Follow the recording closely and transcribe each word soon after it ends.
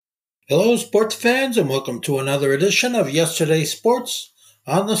Hello, sports fans, and welcome to another edition of Yesterday's Sports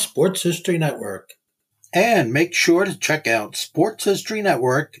on the Sports History Network. And make sure to check out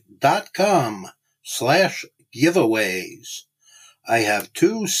sportshistorynetwork.com/giveaways. I have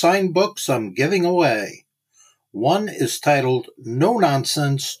 2 signed books I'm giving away. One is titled No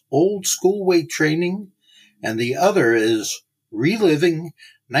Nonsense Old School Weight Training, and the other is Reliving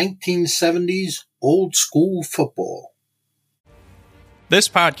 1970s Old School Football. This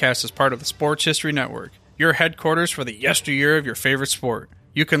podcast is part of the Sports History Network, your headquarters for the yesteryear of your favorite sport.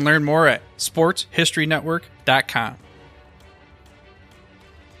 You can learn more at sportshistorynetwork.com.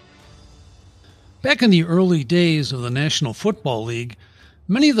 Back in the early days of the National Football League,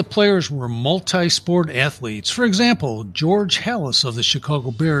 many of the players were multi-sport athletes. For example, George Halas of the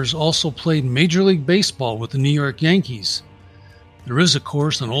Chicago Bears also played Major League Baseball with the New York Yankees. There is, of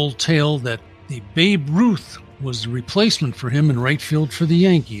course, an old tale that the Babe Ruth was the replacement for him in right field for the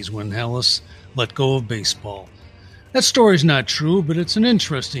Yankees when Halas let go of baseball. That story's not true, but it's an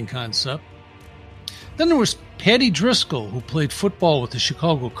interesting concept. Then there was Patty Driscoll, who played football with the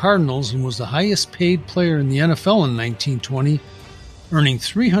Chicago Cardinals and was the highest paid player in the NFL in 1920, earning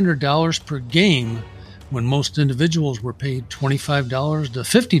 $300 per game when most individuals were paid $25 to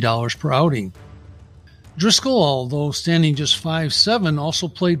 $50 per outing. Driscoll, although standing just 5'7", also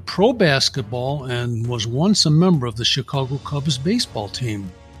played pro basketball and was once a member of the Chicago Cubs baseball team.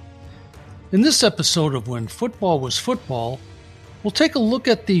 In this episode of When Football Was Football, we'll take a look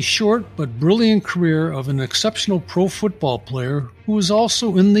at the short but brilliant career of an exceptional pro football player who is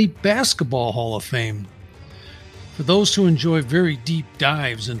also in the Basketball Hall of Fame. For those who enjoy very deep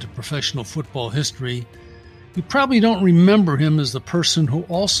dives into professional football history, you probably don't remember him as the person who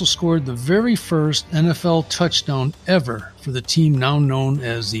also scored the very first NFL touchdown ever for the team now known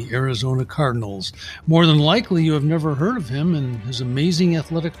as the Arizona Cardinals. More than likely, you have never heard of him and his amazing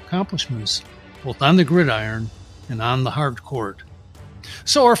athletic accomplishments, both on the gridiron and on the hard court.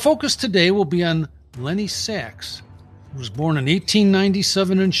 So our focus today will be on Lenny Sachs, who was born in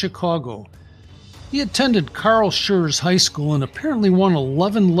 1897 in Chicago. He attended Carl Schurz High School and apparently won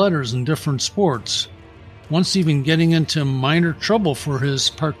 11 letters in different sports, once even getting into minor trouble for his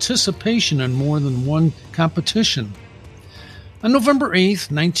participation in more than one competition. On November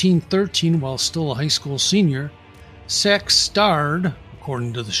 8, 1913, while still a high school senior, Sachs starred,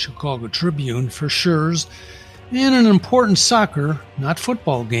 according to the Chicago Tribune, for Schurz in an important soccer, not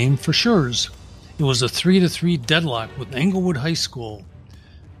football game for Schurz. It was a 3-3 deadlock with Englewood High School.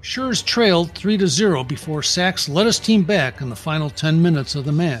 Schurz trailed 3-0 before Sachs led his team back in the final 10 minutes of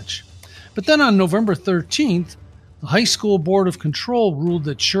the match. But then on November 13th, the high school board of control ruled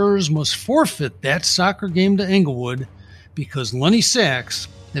that Schurz must forfeit that soccer game to Englewood because Lenny Sachs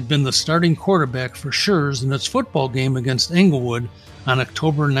had been the starting quarterback for Schurz in its football game against Englewood on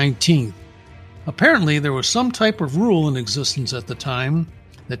October 19th. Apparently, there was some type of rule in existence at the time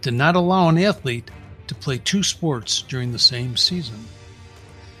that did not allow an athlete to play 2 sports during the same season.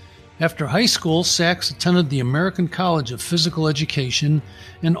 After high school, Sachs attended the American College of Physical Education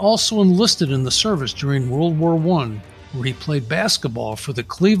and also enlisted in the service during World War I, where he played basketball for the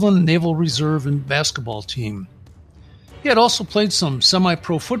Cleveland Naval Reserve and basketball team. He had also played some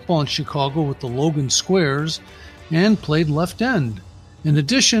semi-pro football in Chicago with the Logan Squares and played left end. In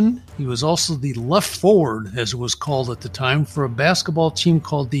addition, he was also the left forward, as it was called at the time, for a basketball team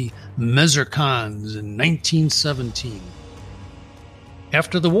called the Mezercons in 1917.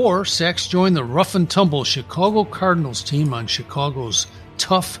 After the war, Sachs joined the rough-and-tumble Chicago Cardinals team on Chicago's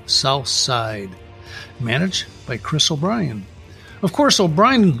tough South Side, managed by Chris O'Brien. Of course,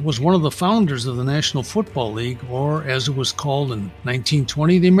 O'Brien was one of the founders of the National Football League, or as it was called in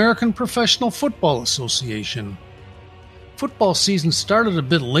 1920, the American Professional Football Association. Football season started a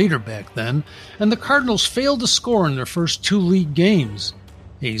bit later back then, and the Cardinals failed to score in their first 2 league games,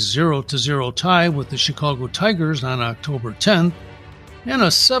 a 0-0 tie with the Chicago Tigers on October 10th, and a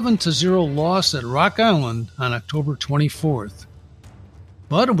 7-0 loss at Rock Island on October 24th.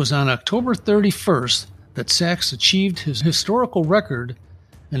 But it was on October 31st that Sachs achieved his historical record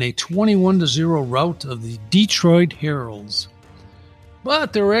in a 21-0 rout of the Detroit Heralds.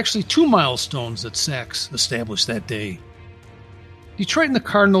 But there were actually 2 milestones that Sachs established that day. Detroit and the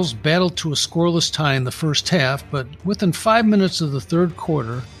Cardinals battled to a scoreless tie in the first half, but within 5 minutes of the third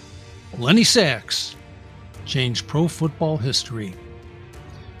quarter, Lenny Sachs changed pro football history.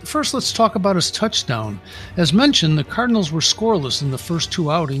 First, let's talk about his touchdown. As mentioned, the Cardinals were scoreless in the first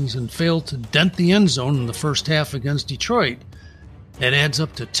 2 outings and failed to dent the end zone in the first half against Detroit. That adds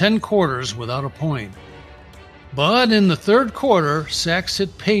up to 10 quarters without a point. But in the third quarter, Sachs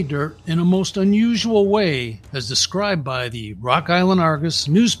hit pay dirt in a most unusual way, as described by the Rock Island Argus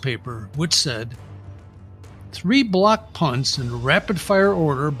newspaper, which said, 3 block punts in rapid-fire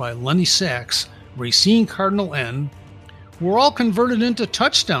order by Lenny Sachs, Racine Cardinal N, were all converted into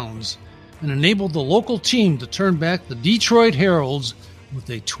touchdowns and enabled the local team to turn back the Detroit Heralds with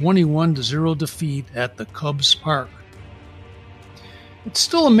a 21-0 defeat at the Cubs Park. It's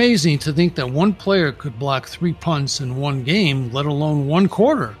still amazing to think that one player could block 3 punts in one game, let alone one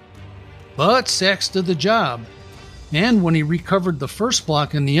quarter. But Sachs did the job, and when he recovered the first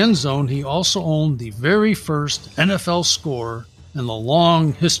block in the end zone, he also owned the very first NFL score in the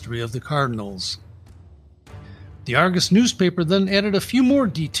long history of the Cardinals. The Argus newspaper then added a few more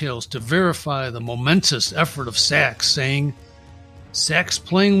details to verify the momentous effort of Sachs, saying, Sachs'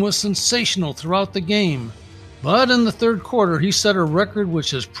 playing was sensational throughout the game, but in the third quarter he set a record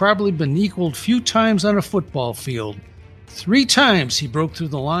which has probably been equaled few times on a football field. 3 times he broke through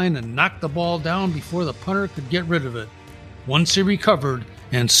the line and knocked the ball down before the punter could get rid of it. Once he recovered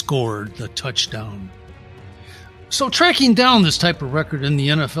and scored the touchdown. So tracking down this type of record in the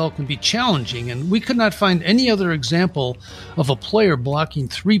NFL can be challenging, and we could not find any other example of a player blocking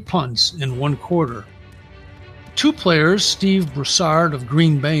 3 punts in one quarter. 2 players, Steve Broussard of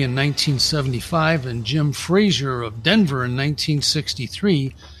Green Bay in 1975 and Jim Frazier of Denver in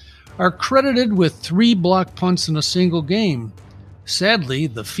 1963, are credited with 3 block punts in a single game. Sadly,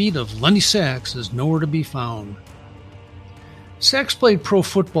 the feat of Lenny Sachs is nowhere to be found. Sachs played pro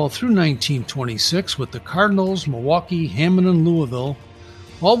football through 1926 with the Cardinals, Milwaukee, Hammond, and Louisville,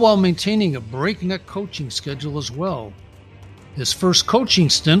 all while maintaining a breakneck coaching schedule as well. His first coaching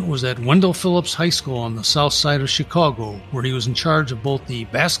stint was at Wendell Phillips High School on the south side of Chicago, where he was in charge of both the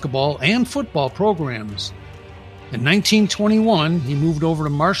basketball and football programs. In 1921, he moved over to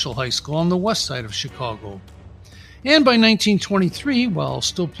Marshall High School on the west side of Chicago. And by 1923, while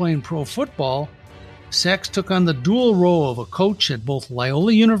still playing pro football, Sachs took on the dual role of a coach at both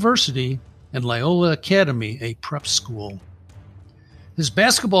Loyola University and Loyola Academy, a prep school. His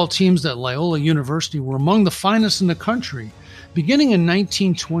basketball teams at Loyola University were among the finest in the country. Beginning in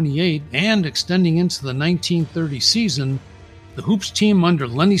 1928 and extending into the 1930 season, the Hoops team under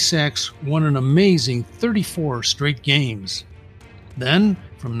Lenny Sachs won an amazing 34 straight games. Then,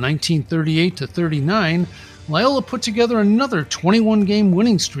 from 1938 to 39, Loyola put together another 21-game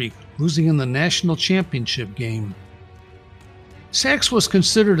winning streak, losing in the national championship game. Sachs was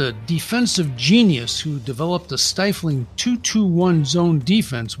considered a defensive genius who developed a stifling 2-2-1 zone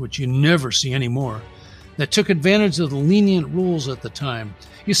defense, which you never see anymore, that took advantage of the lenient rules at the time.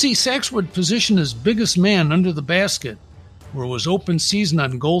 You see, Sachs would position his biggest man under the basket, where it was open season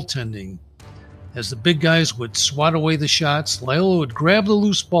on goaltending. As the big guys would swat away the shots, Loyola would grab the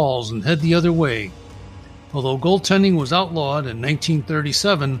loose balls and head the other way. Although goaltending was outlawed in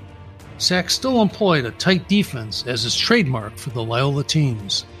 1937, Sachs still employed a tight defense as his trademark for the Loyola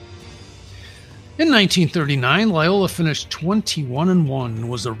teams. In 1939, Loyola finished 21-1 and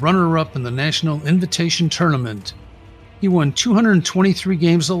was a runner-up in the National Invitation Tournament. He won 223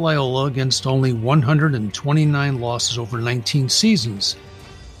 games at Loyola against only 129 losses over 19 seasons.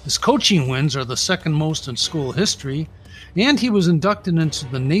 His coaching wins are the second most in school history, and he was inducted into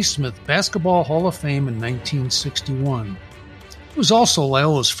the Naismith Basketball Hall of Fame in 1961. He was also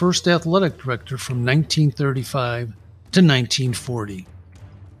Loyola's first athletic director from 1935 to 1940.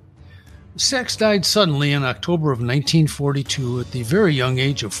 Sachs died suddenly in October of 1942 at the very young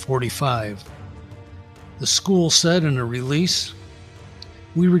age of 45. The school said in a release,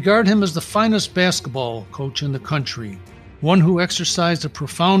 "We regard him as the finest basketball coach in the country, one who exercised a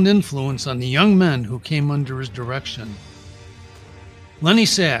profound influence on the young men who came under his direction." Lenny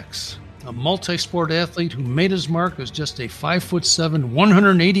Sachs, a multi-sport athlete who made his mark as just a 5'7",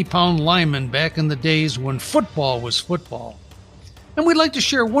 180-pound lineman back in the days when football was football. And we'd like to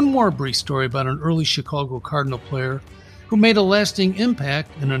share one more brief story about an early Chicago Cardinal player who made a lasting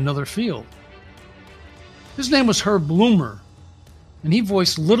impact in another field. His name was Herb Bloomer, and he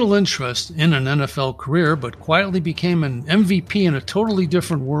voiced little interest in an NFL career, but quietly became an MVP in a totally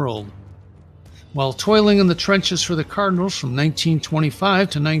different world. While toiling in the trenches for the Cardinals from 1925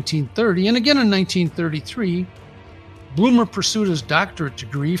 to 1930, and again in 1933, Bloomer pursued his doctorate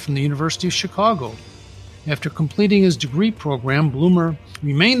degree from the University of Chicago. After completing his degree program, Bloomer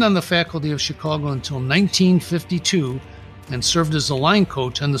remained on the faculty of Chicago until 1952 and served as a line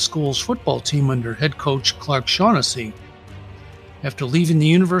coach on the school's football team under head coach Clark Shaughnessy. After leaving the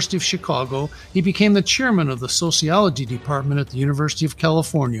University of Chicago, he became the chairman of the sociology department at the University of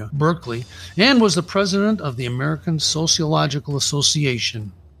California, Berkeley, and was the president of the American Sociological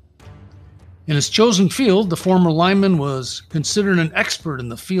Association. In his chosen field, the former lineman was considered an expert in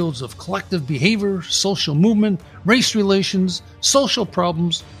the fields of collective behavior, social movement, race relations, social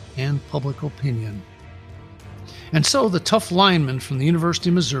problems, and public opinion. And so the tough lineman from the University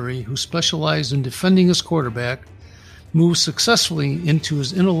of Missouri, who specialized in defending his quarterback, moved successfully into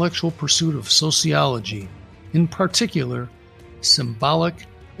his intellectual pursuit of sociology, in particular, symbolic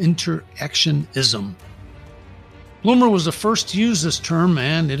interactionism. Bloomer was the first to use this term,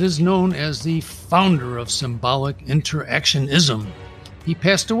 and it is known as the founder of symbolic interactionism. He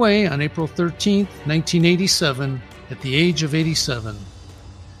passed away on April 13, 1987, at the age of 87.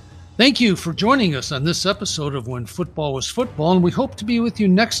 Thank you for joining us on this episode of When Football Was Football, and we hope to be with you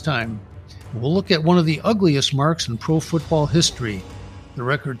next time. We'll look at one of the ugliest marks in pro football history, the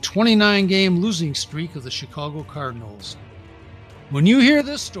record 29-game losing streak of the Chicago Cardinals. When you hear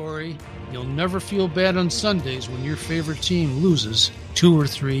this story, you'll never feel bad on Sundays when your favorite team loses 2 or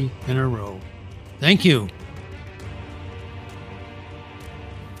 3 in a row. Thank you.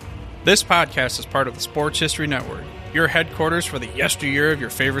 This podcast is part of the Sports History Network, your headquarters for the yesteryear of your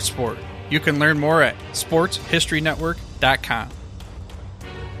favorite sport. You can learn more at sportshistorynetwork.com.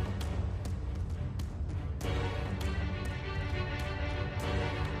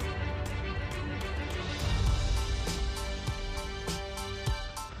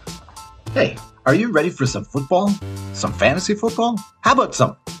 Hey, are you ready for some football? Some fantasy football? How about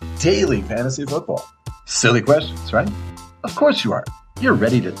some daily fantasy football? Silly questions, right? Of course you are. You're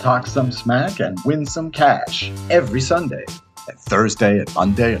ready to talk some smack and win some cash every Sunday, and Thursday and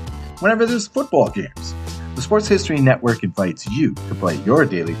Monday, and whenever there's football games. The Sports History Network invites you to play your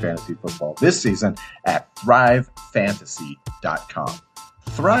daily fantasy football this season at thrivefantasy.com.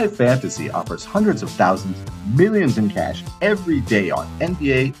 Thrive Fantasy offers hundreds of thousands, millions in cash every day on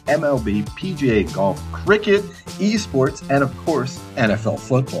NBA, MLB, PGA golf, cricket, esports, and of course, NFL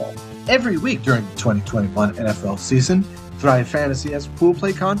football. Every week during the 2021 NFL season, Thrive Fantasy has pool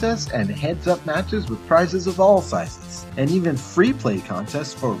play contests and heads-up matches with prizes of all sizes, and even free play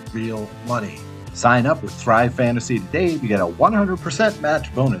contests for real money. Sign up with Thrive Fantasy today to get a 100%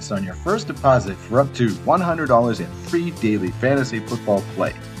 match bonus on your first deposit for up to $100 in free daily fantasy football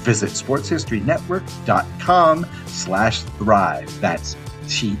play. Visit sportshistorynetwork.com/thrive. That's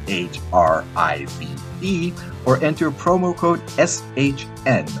THRIVE, or enter promo code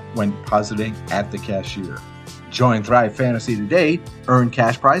SHN when depositing at the cashier. Join Thrive Fantasy today, earn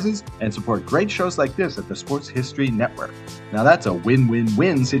cash prizes, and support great shows like this at the Sports History Network. Now that's a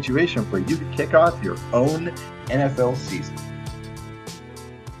win-win-win situation for you to kick off your own NFL season.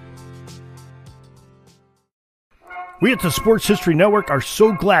 We at the Sports History Network are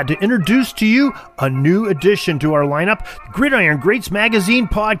so glad to introduce to you a new addition to our lineup, Gridiron Greats Magazine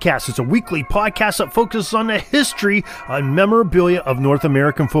Podcast. It's a weekly podcast that focuses on the history and memorabilia of North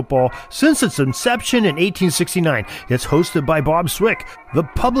American football since its inception in 1869. It's hosted by Bob Swick, the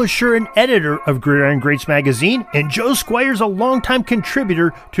publisher and editor of Gridiron Greats Magazine, and Joe Squire's a longtime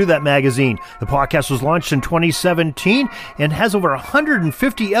contributor to that magazine. The podcast was launched in 2017 and has over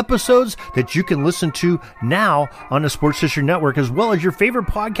 150 episodes that you can listen to now on the Sports History Network, as well as your favorite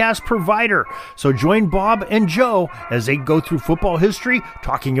podcast provider. So join Bob and Joe as they go through football history,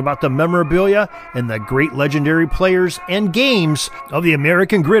 talking about the memorabilia and the great legendary players and games of the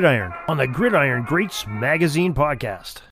American gridiron on the Gridiron Greats Magazine Podcast.